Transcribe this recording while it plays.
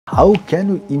How can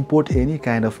you import any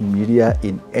kind of media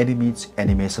in Animiz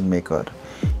Animation Maker?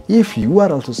 If you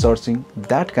are also searching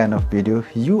that kind of video,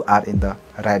 you are in the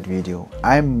right video.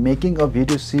 I am making a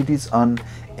video series on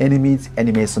Animiz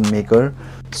Animation Maker.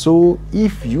 So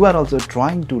if you are also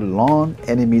trying to learn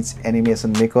Animiz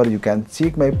Animation Maker, you can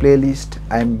check my playlist.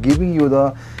 I am giving you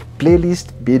the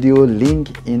playlist video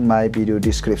link in my video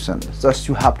description. Just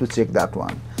you have to check that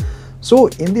one. So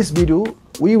in this video,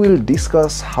 we will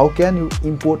discuss how can you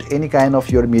import any kind of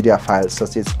your media files,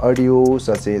 such as audio,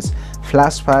 such as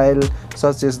flash file,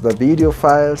 such as the video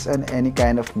files, and any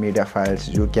kind of media files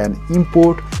you can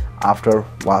import after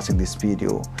watching this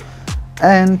video.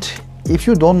 And if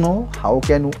you don't know how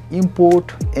can you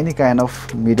import any kind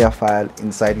of media file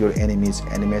inside your Animiz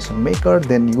Animation Maker,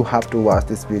 then you have to watch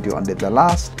this video until the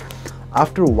last.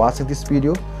 After watching this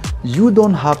video, you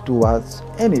don't have to watch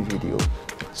any video.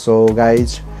 So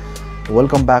guys,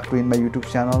 welcome back to my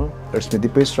YouTube channel. It's me,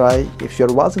 Dipesh Rai. If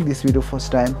you're watching this video first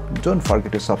time, don't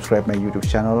forget to subscribe my YouTube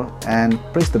channel and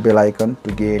press the bell icon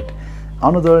to get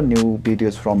another new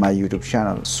videos from my YouTube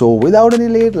channel. So without any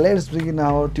late, let's begin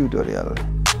our tutorial.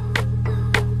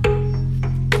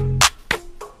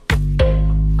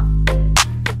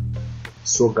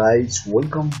 So guys,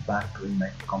 welcome back to my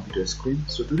computer screen.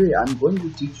 So today I'm going to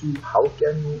teach you how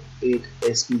can you add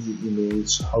SVG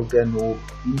image, how can you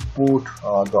import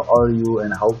the audio,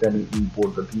 and how can you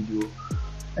import the video,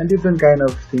 and different kind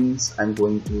of things I'm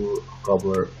going to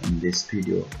cover in this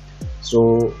video.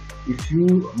 So if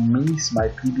you miss my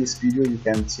previous video, you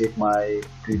can check my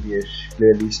previous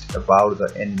playlist about the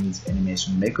Animiz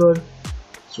Animation Maker.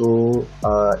 So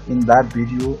in that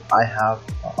video I have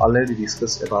already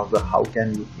discussed about the how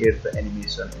can you add the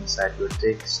animation inside your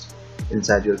text,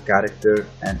 inside your character,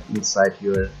 and inside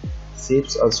your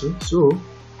shapes also. So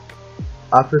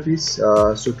after this,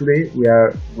 so today we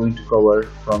are going to cover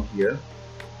from here.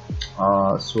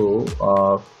 How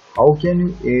can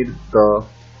you add the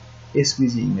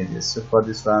SVG images? So for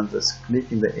this one, just click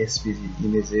in the SVG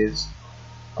images.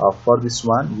 For this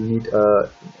one you need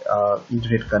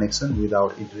internet connection.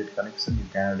 Without internet connection you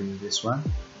cannot use this one.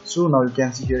 So now you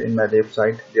can see here in my left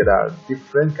side there are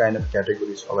different kind of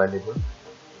categories available.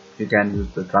 You can use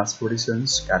the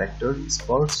transportations, character,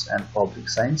 sports, and public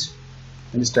science.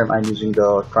 And this time I'm using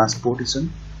the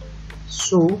transportation.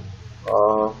 So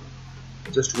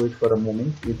just wait for a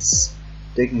moment, it's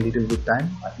taking a little bit time.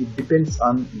 It depends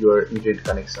on your internet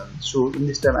connection. So in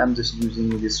this time I'm just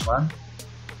using this one.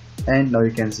 And now you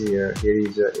can see here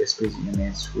is a SVG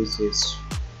image which is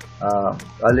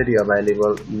already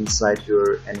available inside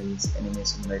your Animiz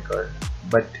Animation Maker.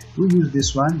 But to use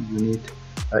this one you need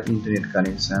internet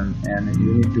connection, and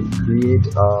you need to create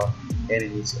a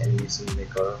Animiz Animation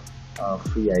Maker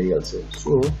free ID also.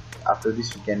 So after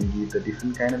this you can give the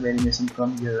different kind of animation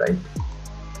from here, right?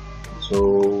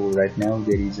 So right now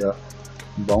there is a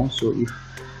bounce. So if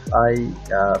I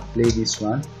play this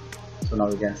one, so now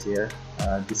you can see here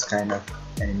this kind of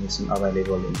animation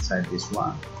available inside this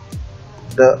one.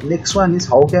 The next one is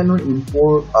how can you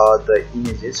import the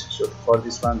images. So for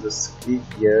this one, just click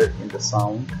here in the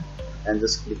sound and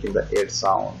just click in the add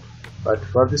sound. But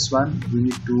for this one you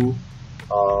need to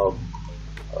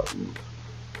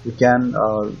you can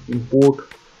import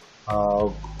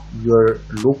your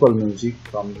local music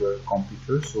from your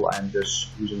computer. So I am just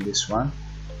using this one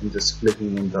and just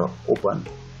clicking in the open.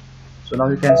 So now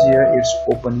you can see here it's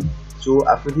opening. So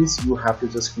after this you have to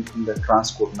just click in the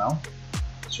transcode now.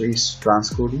 So it's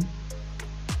transcoding.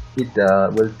 It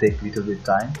will take little bit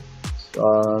time.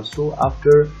 So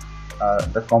after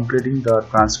the completing the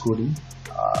transcoding,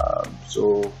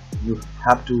 so you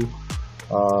have to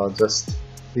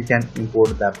you can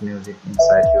import that music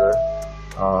inside your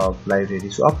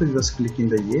library. So after just clicking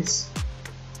the yes,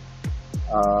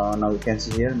 now you can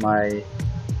see here my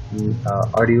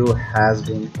audio has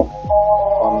been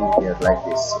coming here like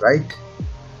this, right?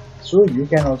 So you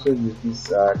can also use this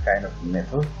kind of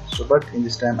method. So but in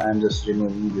this time I am just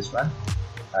removing this one.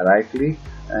 I right click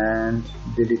and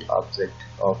delete object.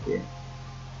 Okay,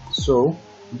 so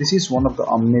this is one of the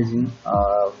amazing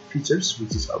features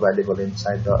which is available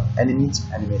inside the Animiz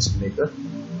Animation Maker.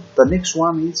 The next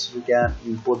one is you can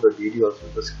import the video. So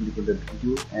just click in the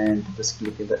video and just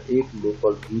click in the add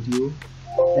local video,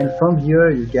 and from here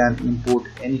you can import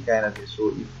any kind of it. So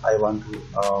if I want to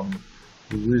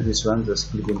use this one,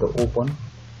 just click in the open,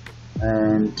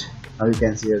 and now you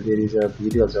can see here there is a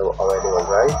video available,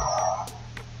 right?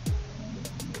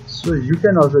 So you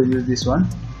can also use this one,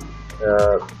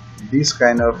 these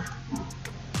kind of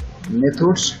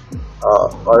methods,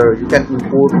 or you can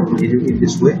import video in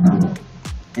this way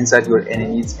inside your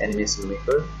Animiz Animation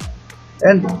Maker.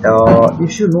 And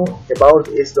if you know about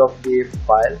S.wave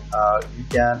file, you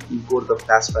can import the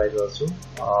flash file also.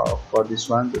 For this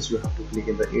one, just you have to click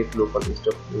in the 8 local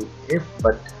S.wave,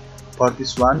 but for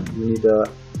this one you need a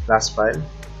flash file.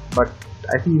 But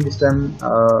I think this time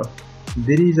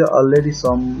there is already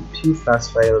some few flash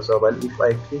files available. If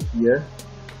I click here,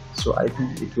 so I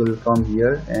think it will come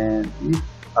here, and if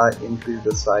I increase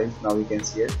the size, now you can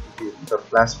see it, the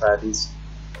flash file is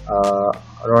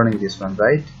running this one,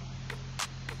 right?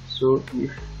 So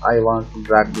if I want to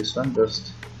drag this one,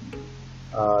 just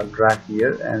drag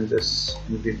here and just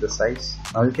increase the size.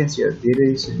 Now you can see there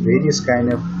is various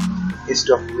kind of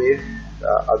S.wave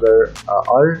other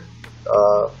or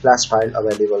flash file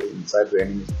available inside the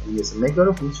Animation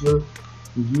Maker, which will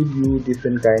give you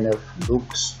different kind of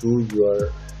looks to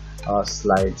your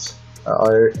slides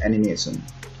or animation.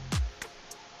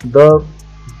 The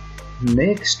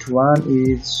next one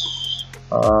is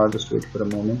just wait for a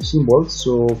moment, symbols.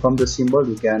 So from the symbol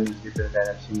you can use different kind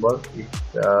of symbol.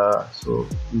 So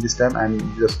in this time I'm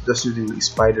just using the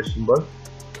spider symbol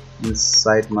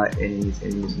inside my Animiz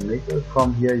Animation Maker.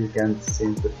 From here you can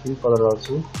change the fill color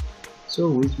also, so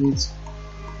which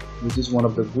is one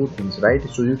of the good things, right?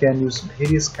 So you can use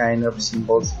various kind of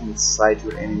symbols inside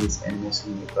your Animiz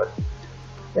Animation Maker,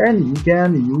 and you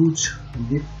can use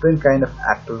different kind of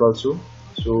actors also.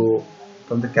 So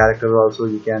from the character also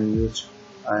you can use,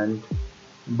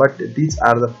 but these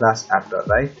are the flash actor,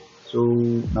 right? So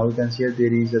now you can see here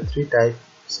there is a 3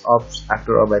 types of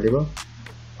actor available: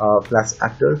 flash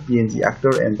actor, PNG actor,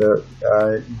 and the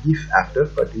GIF actor.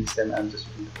 But this time I'm just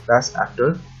using flash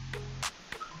actor,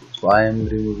 so I am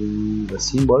removing the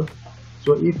symbol.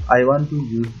 So if I want to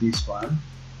use this one,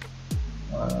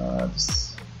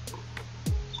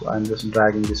 so I'm just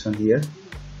dragging this one here.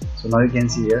 So now you can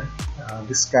see here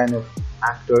this kind of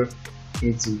actor,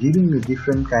 it's giving you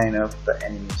different kind of the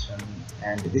animation,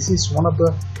 and this is one of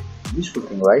the useful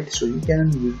thing, right? So you can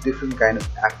use different kind of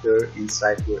actor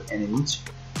inside your image.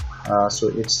 So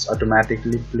it's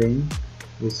automatically playing,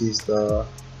 which is the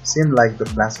same like the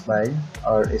flash file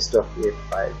or S.wave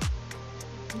file.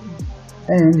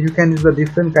 And you can use the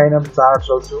different kind of charts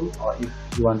also, or if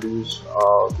you want to use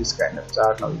this kind of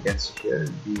chart. Now you can see here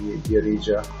there is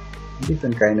a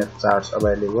different kind of charts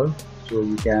available, so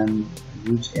you can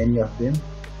use any of them.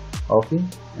 Okay,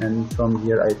 and from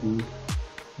here I think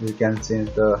you can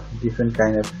change the different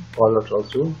kind of colors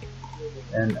also,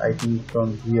 and I think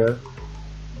from here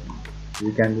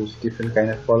you can use different kind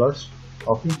of colors.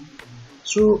 Okay,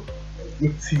 so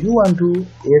if you want to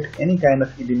add any kind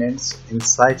of elements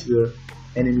inside your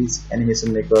Animiz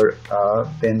Animation Maker,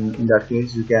 then in that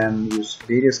case you can use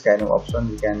various kind of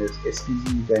options. You can use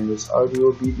SVG, you can use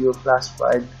audio, video, flash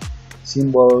file,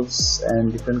 symbols,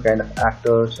 and different kind of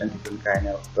actors, and different kind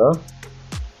of the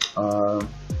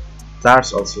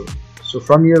charts also. So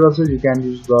from here also you can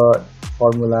use the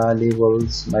formula,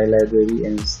 labels, my library,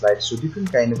 and slides. So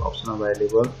different kind of option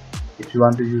available. If you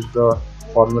want to use the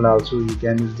formula also, you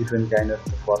can use different kind of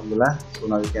formula. So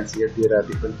now you can see here there are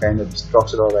different kind of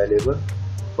structure available.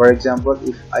 For example,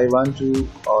 if I want to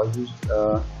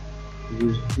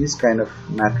use this kind of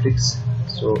matrix,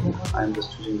 so if I'm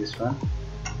just choosing this one,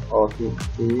 okay,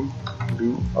 A,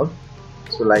 B, or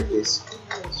so like this.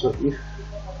 So if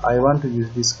I want to use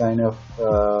this kind of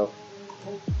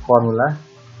formula,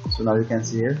 so now you can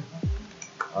see here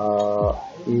A,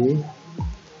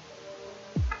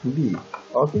 B,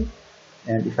 okay,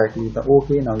 and if I click the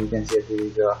OK, now you can see there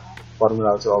is a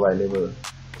formula also available.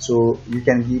 So you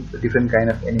can give different kind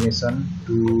of animation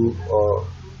to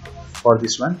for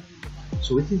this one,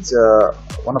 so which is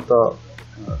one of the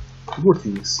good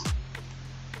things.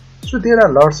 So there are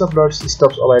lots of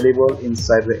stuff available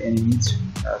inside the image.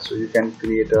 So you can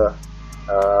create a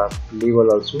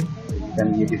label also. You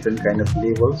can give different kind of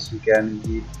labels. You can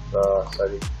give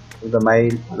in the my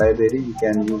library you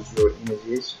can use your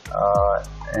images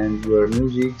and your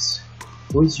musics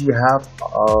which you have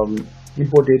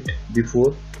imported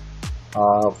before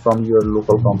from your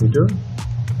local computer,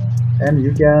 and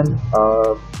you can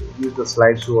use the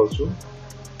slideshow also.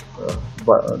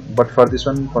 But for this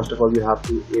one, first of all, you have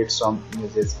to add some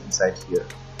images inside here.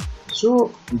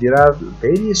 So there are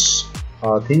various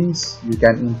things you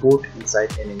can import inside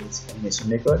Animiz Animation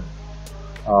Maker.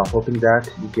 Hoping that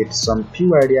you get some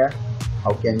few idea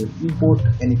how can you import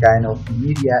any kind of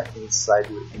media inside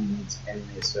your Animiz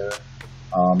Animation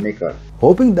Maker.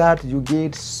 Hoping that you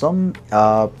get some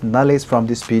knowledge from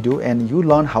this video and you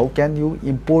learn how can you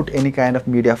import any kind of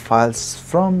media files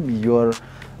from your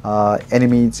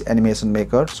Animiz Animation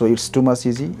Maker. So it's too much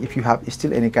easy. If you have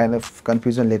still any kind of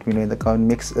confusion, let me know in the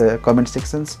comment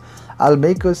sections. I'll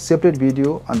make a separate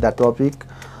video on that topic,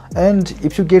 And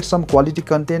if you get some quality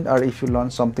content, or if you learn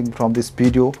something from this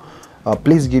video,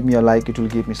 please give me a like. It will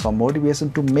give me some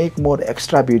motivation to make more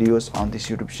extra videos on this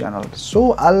YouTube channel.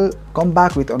 So I'll come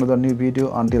back with another new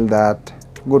video. Until that,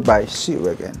 goodbye, see you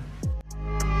again.